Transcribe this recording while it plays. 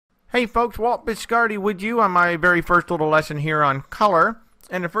Hey folks, Walt Biscardi with you on my very first little lesson here on color.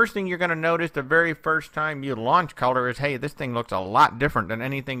 And the first thing you're going to notice the very first time you launch color is, hey, this thing looks a lot different than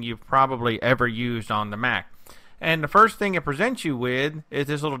anything you've probably ever used on the Mac. And the first thing it presents you with is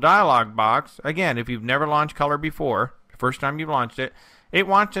this little dialog box. Again, if you've never launched color before, the first time you've launched it, it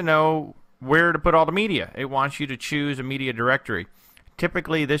wants to know where to put all the media. It wants you to choose a media directory.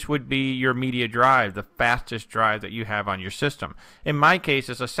 Typically, this would be your media drive, the fastest drive that you have on your system. In my case,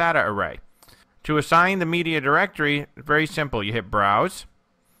 it's a SATA array. To assign the media directory, very simple. You hit Browse,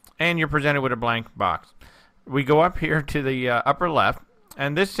 and you're presented with a blank box. We go up here to the upper left,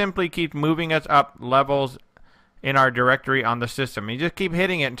 and this simply keeps moving us up levels in our directory on the system. You just keep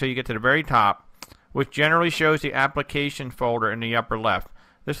hitting it until you get to the very top, which generally shows the application folder in the upper left.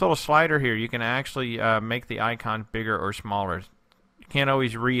 This little slider here, you can actually make the icon bigger or smaller. Can't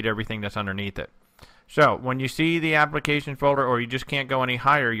always read everything that's underneath it. So when you see the application folder or you just can't go any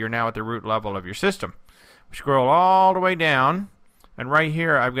higher, you're now at the root level of your system. We scroll all the way down, and right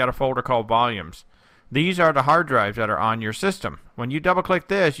here I've got a folder called volumes. These are the hard drives that are on your system. When you double click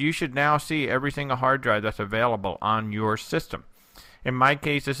this, you should now see every single hard drive that's available on your system. In my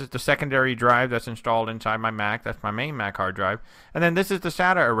case, this is the secondary drive that's installed inside my Mac. That's my main Mac hard drive. And then this is the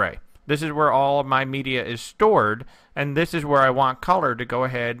SATA array. This is where all of my media is stored, and this is where I want color to go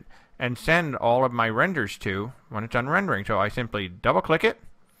ahead and send all of my renders to when it's done rendering. So I simply double click it,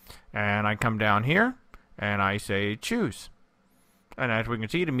 and I come down here, and I say choose. And as we can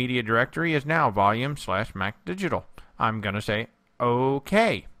see, the media directory is now volume/Mac Digital. I'm going to say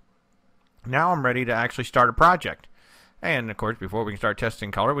OK. Now I'm ready to actually start a project. And of course, before we can start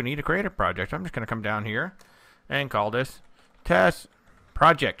testing color, we need to create a project. I'm just going to come down here and call this Test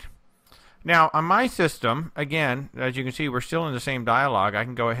Project. Now, on my system, again, as you can see, we're still in the same dialog. I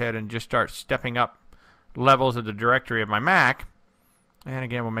can go ahead and just start stepping up levels of the directory of my Mac. And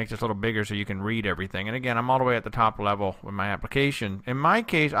again, we'll make this a little bigger so you can read everything. And again, I'm all the way at the top level with my application. In my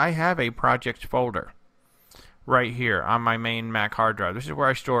case, I have a projects folder right here on my main Mac hard drive. This is where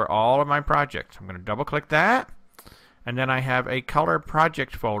I store all of my projects. I'm going to double click that. And then I have a color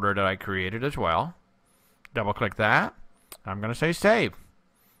project folder that I created as well. Double click that. I'm going to say save.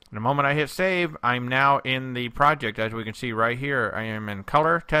 And the moment I hit save, I'm now in the project. As we can see right here, I am in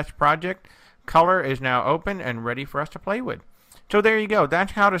Color Test Project. Color is now open and ready for us to play with. So there you go.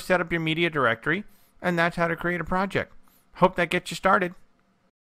 That's how to set up your media directory, and that's how to create a project. Hope that gets you started.